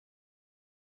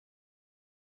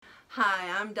Hi,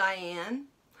 I'm Diane,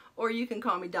 or you can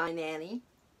call me DiNanny.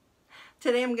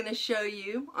 Today I'm going to show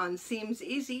you on Seams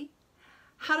Easy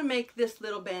how to make this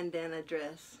little bandana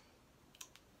dress.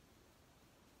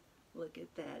 Look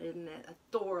at that, isn't that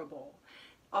adorable?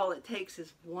 All it takes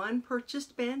is one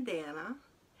purchased bandana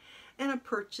and a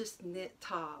purchased knit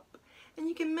top. And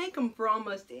you can make them for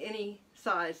almost any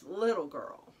size little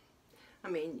girl. I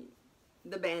mean,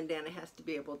 the bandana has to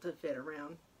be able to fit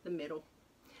around the middle.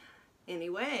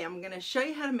 Anyway, I'm going to show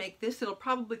you how to make this. It'll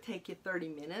probably take you 30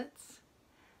 minutes.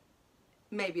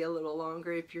 Maybe a little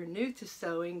longer if you're new to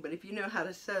sewing, but if you know how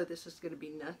to sew, this is going to be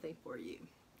nothing for you.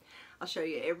 I'll show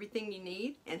you everything you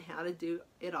need and how to do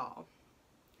it all.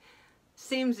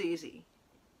 Seems easy.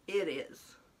 It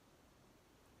is.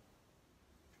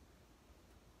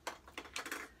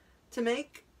 To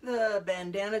make the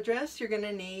bandana dress, you're going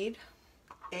to need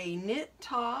a knit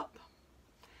top,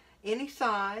 any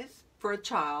size for a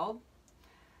child,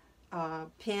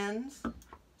 pins,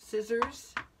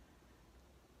 scissors,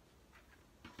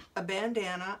 a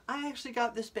bandana. I actually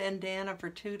got this bandana for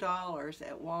 $2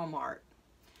 at Walmart.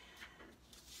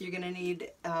 You're going to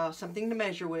need something to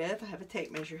measure with. I have a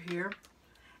tape measure here.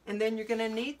 And then you're going to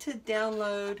need to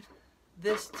download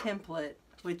this template,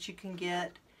 which you can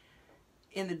get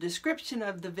in the description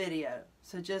of the video.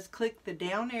 So just click the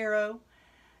down arrow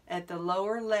at the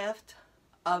lower left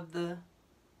of the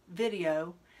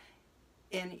video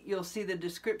and you'll see the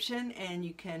description, and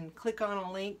you can click on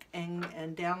a link and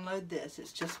download this.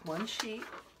 It's just one sheet,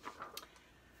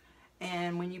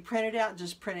 and when you print it out,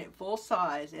 just print it full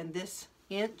size, and this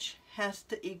inch has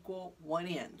to equal 1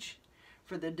 inch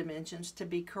for the dimensions to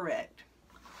be correct.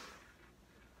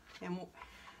 And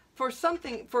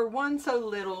for one so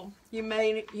little, you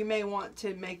may want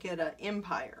to make it an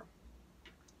empire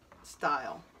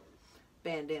style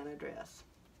bandana dress.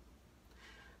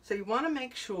 So you want to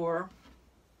make sure,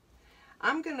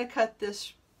 I'm going to cut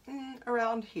this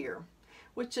around here,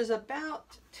 which is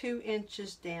about 2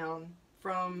 inches down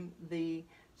from the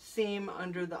seam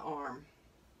under the arm.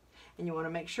 And you want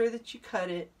to make sure that you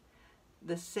cut it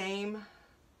the same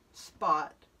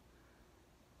spot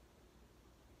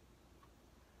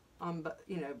on,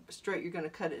 straight. You're going to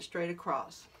cut it straight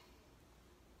across.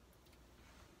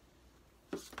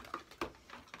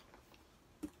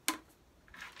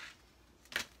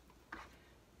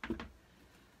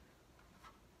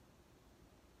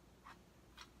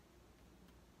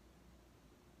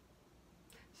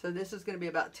 So this is going to be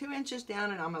about 2 inches down,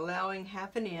 and I'm allowing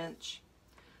 ½ an inch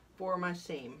for my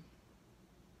seam.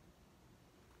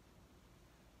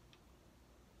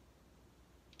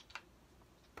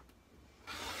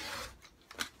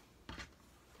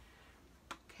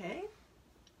 Okay.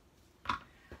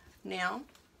 Now,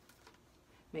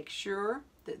 make sure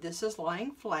that this is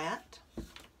lying flat,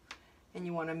 and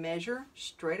you want to measure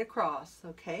straight across,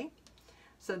 okay?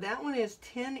 So that one is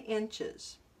 10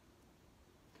 inches.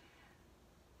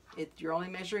 You're only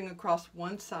measuring across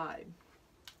one side.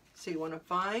 So you want to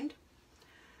find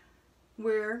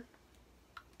where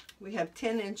we have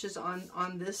 10 inches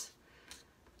on this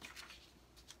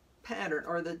pattern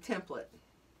or the template.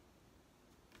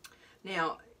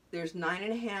 Now there's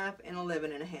 9.5 and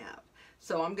 11.5.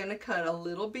 So I'm going to cut a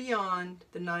little beyond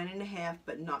the 9.5,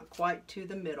 but not quite to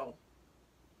the middle.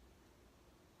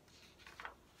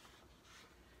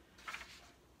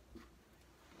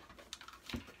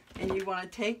 And you want to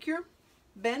take your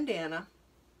bandana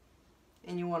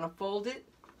and you want to fold it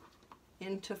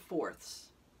into fourths.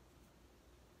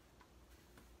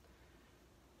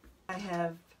 I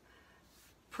have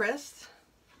pressed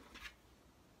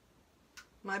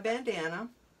my bandana.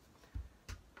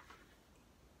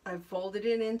 I've folded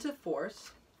it into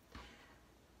fourths.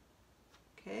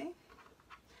 Okay,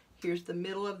 here's the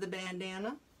middle of the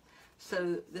bandana.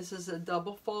 So this is a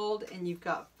double fold, and you've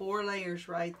got 4 layers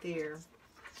right there.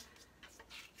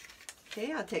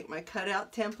 Okay, I take my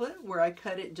cutout template where I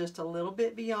cut it just a little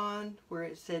bit beyond where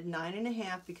it said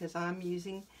 9.5 because I'm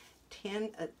using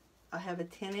I have a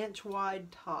 10-inch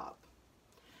wide top.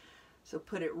 So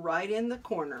put it right in the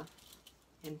corner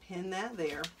and pin that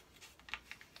there.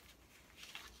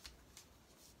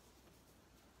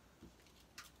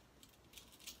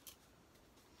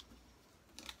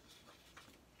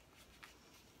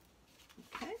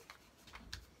 Okay.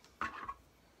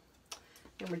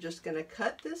 And we're just going to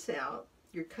cut this out.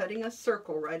 You're cutting a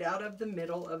circle right out of the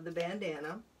middle of the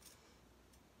bandana.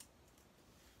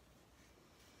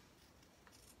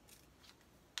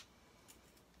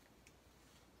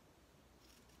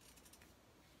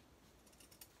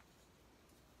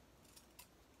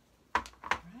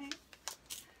 Right.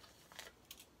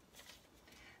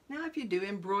 Now if you do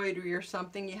embroidery or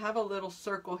something, you have a little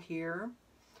circle here,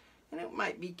 And it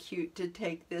might be cute to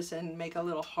take this and make a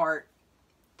little heart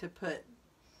to put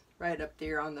right up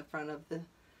there on the front of the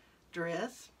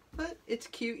dress. But it's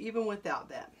cute even without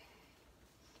that.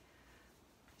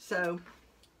 So,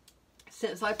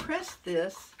 since I pressed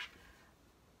this,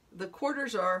 the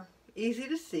quarters are easy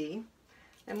to see.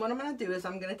 And what I'm going to do is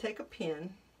I'm going to take a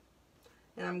pin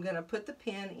and I'm going to put the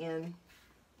pin in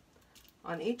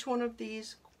on each one of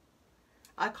these.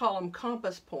 I call them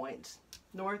compass points,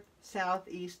 north, south,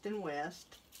 east, and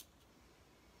west.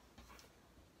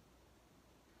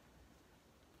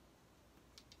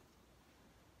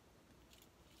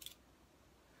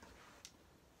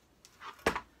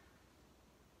 All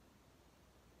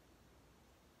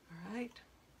right.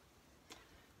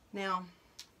 Now,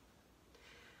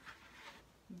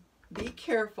 be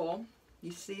careful.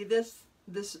 You see this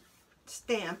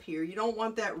stamp here. You don't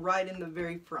want that right in the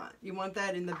very front. You want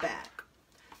that in the back.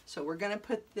 So we're going to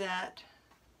put that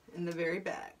in the very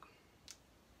back.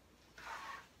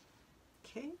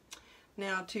 Okay.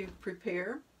 Now to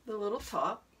prepare the little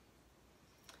top,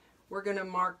 we're going to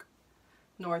mark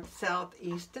north, south,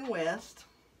 east, and west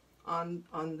on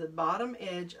the bottom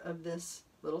edge of this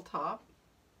little top.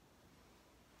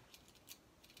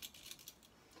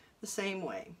 The same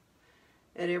way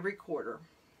at every quarter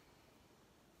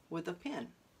with a pin.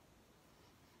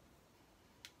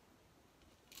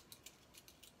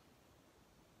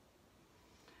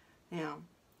 Now,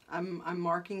 I'm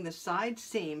marking the side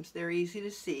seams. They're easy to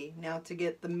see. Now to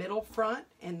get the middle front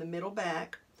and the middle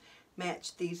back,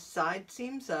 match these side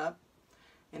seams up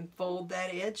and fold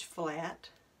that edge flat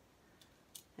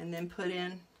and then put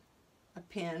in a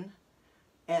pin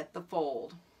at the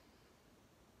fold.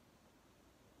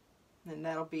 And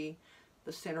that'll be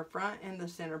the center front and the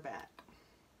center back.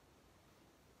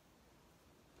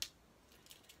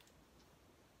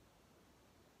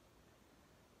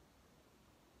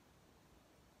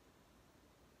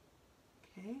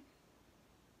 Okay.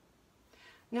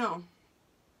 Now,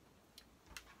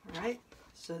 all right,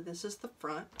 so this is the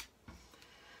front.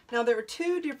 Now there are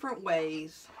two different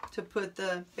ways to put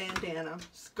the bandana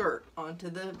skirt onto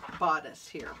the bodice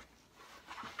here.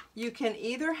 You can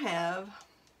either have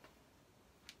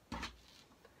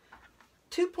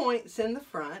 2 points in the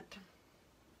front,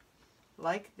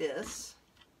 like this,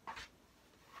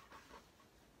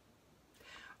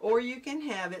 or you can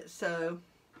have it so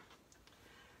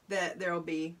that there will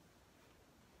be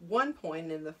 1 point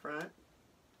in the front.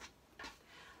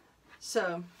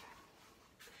 So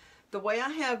the way I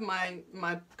have my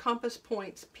compass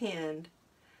points pinned,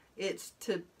 it's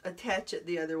to attach it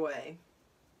the other way.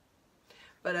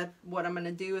 But what I'm going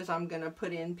to do is I'm going to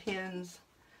put in pins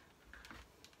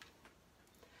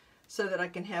so that I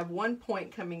can have 1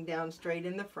 point coming down straight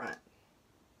in the front.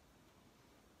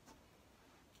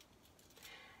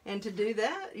 And to do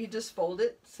that, you just fold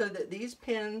it so that these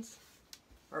pins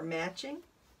are matching,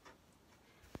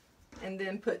 and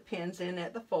then put pins in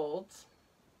at the folds.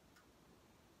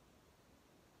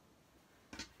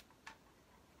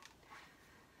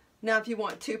 Now if you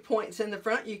want 2 points in the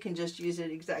front, you can just use it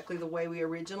exactly the way we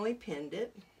originally pinned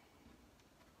it.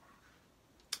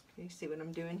 You see what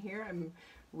I'm doing here? I'm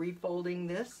refolding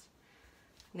this.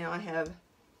 Now I have,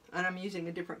 and I'm using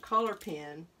a different color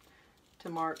pin to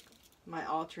mark my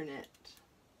alternate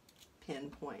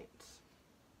pin points.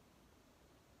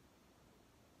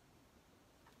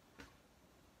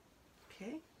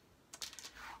 Okay.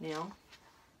 Now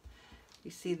you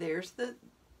see there's the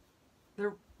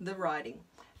writing.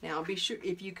 Now be sure,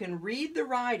 if you can read the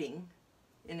writing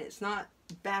and it's not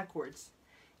backwards,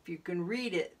 if you can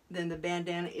read it, then the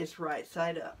bandana is right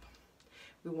side up.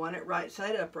 We want it right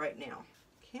side up right now.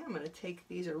 Okay, I'm going to take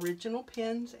these original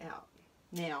pins out.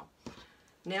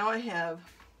 Now I have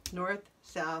north,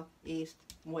 south, east,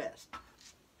 west.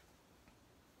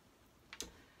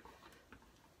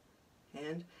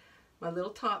 And my little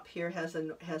top here has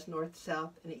north,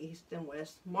 south, and east and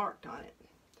west marked on it.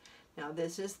 Now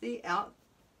this is the out.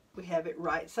 We have it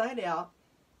right side out.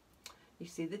 You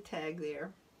see the tag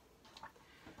there.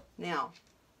 Now,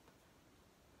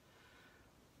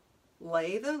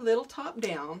 lay the little top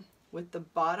down with the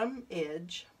bottom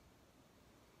edge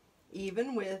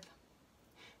even with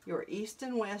your east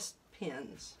and west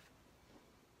pins.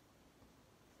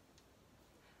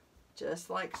 Just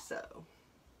like so.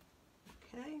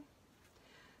 Okay.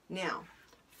 Now,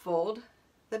 fold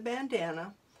the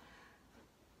bandana,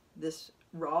 this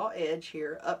raw edge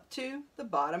here, up to the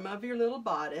bottom of your little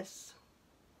bodice,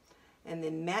 and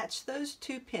then match those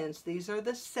 2 pins. These are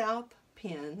the south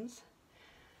pins,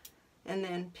 and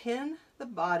then pin the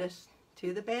bodice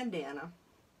to the bandana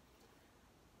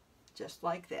just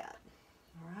like that.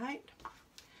 All right.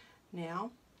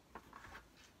 Now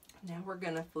Now we're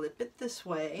going to flip it this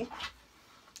way.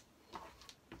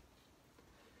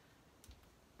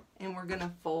 And we're going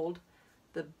to fold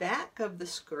the back of the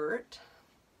skirt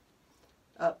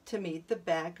up to meet the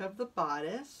back of the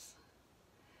bodice,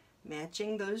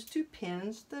 matching those two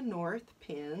pins, the north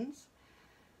pins,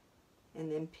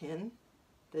 and then pin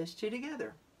those two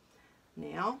together.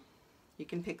 Now you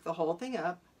can pick the whole thing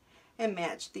up and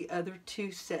match the other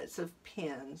two sets of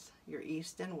pins, your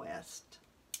east and west.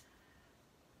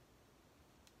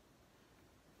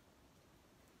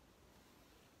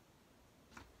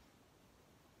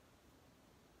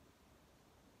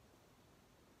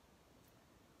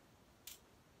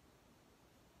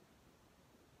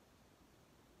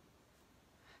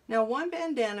 Now one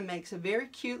bandana makes a very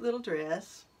cute little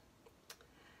dress,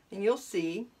 and you'll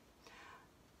see.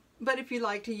 But if you'd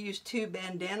like to use two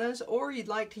bandanas, or you'd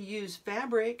like to use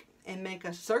fabric and make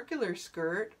a circular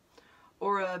skirt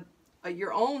or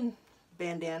your own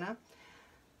bandana,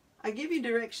 I give you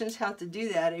directions how to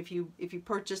do that if you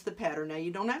purchase the pattern. Now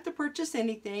you don't have to purchase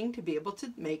anything to be able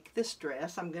to make this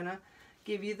dress. I'm gonna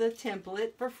give you the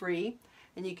template for free,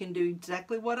 and you can do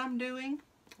exactly what I'm doing.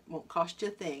 It won't cost you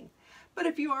a thing. But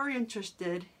if you are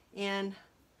interested in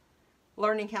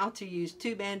learning how to use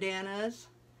two bandanas,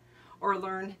 or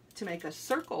learn to make a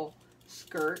circle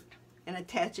skirt and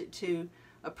attach it to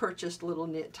a purchased little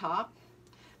knit top,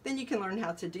 then you can learn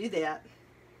how to do that.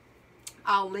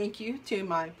 I'll link you to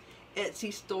my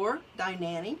Etsy store,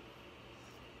 DiNanny,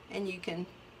 and you can,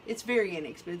 it's very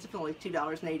inexpensive, only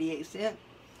 $2.88.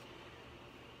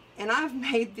 And I've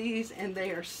made these and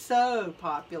they are so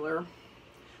popular,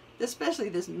 especially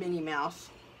this Minnie Mouse.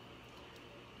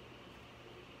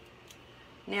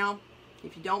 Now,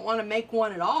 if you don't want to make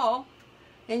one at all,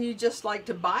 and you just like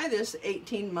to buy this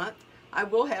 18-month, I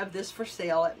will have this for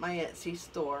sale at my Etsy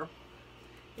store.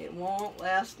 It won't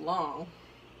last long.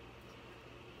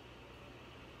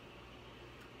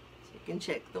 So you can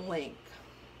check the link.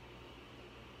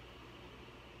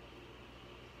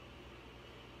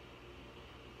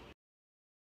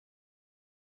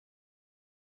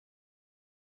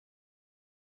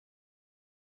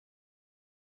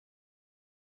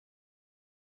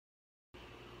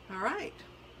 All right,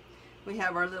 we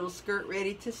have our little skirt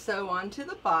ready to sew onto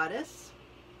the bodice,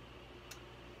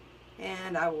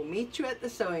 and I will meet you at the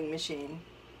sewing machine.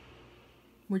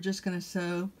 We're just going to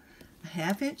sew a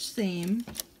 1/2 inch seam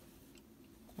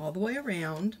all the way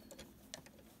around,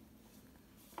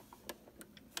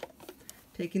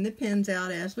 taking the pins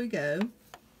out as we go.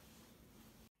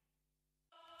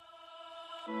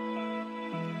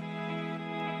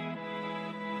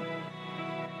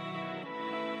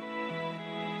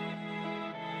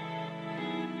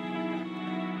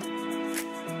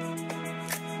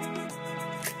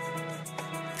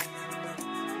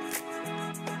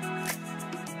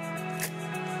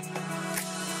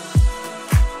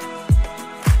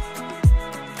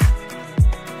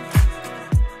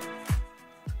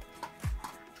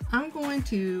 I'm going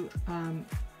to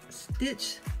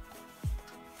stitch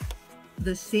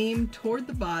the seam toward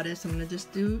the bodice. I'm going to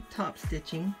just do top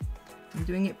stitching. I'm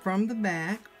doing it from the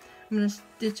back. I'm going to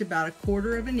stitch about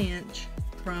 1/4 of an inch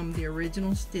from the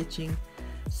original stitching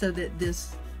so that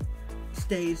this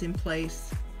stays in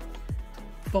place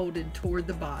folded toward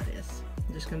the bodice.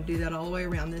 I'm just going to do that all the way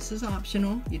around. This is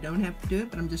optional. You don't have to do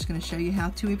it, but I'm just going to show you how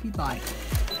to if you'd like.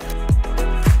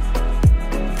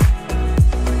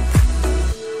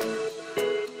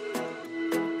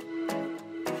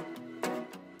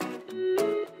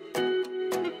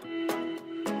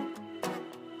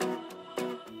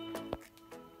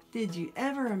 Did you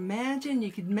ever imagine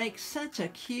you could make such a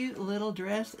cute little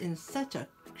dress in such a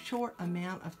short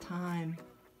amount of time?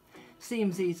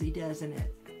 Seems easy, doesn't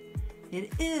it?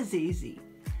 It is easy.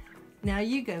 Now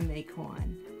you go make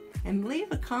one and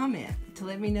leave a comment to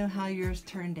let me know how yours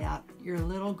turned out. Your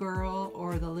little girl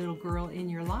or the little girl in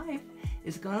your life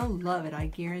is gonna love it, I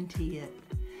guarantee it.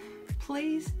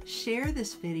 Please share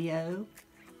this video,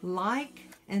 like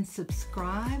and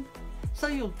subscribe, so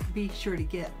you'll be sure to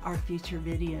get our future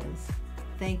videos.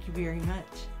 Thank you very much.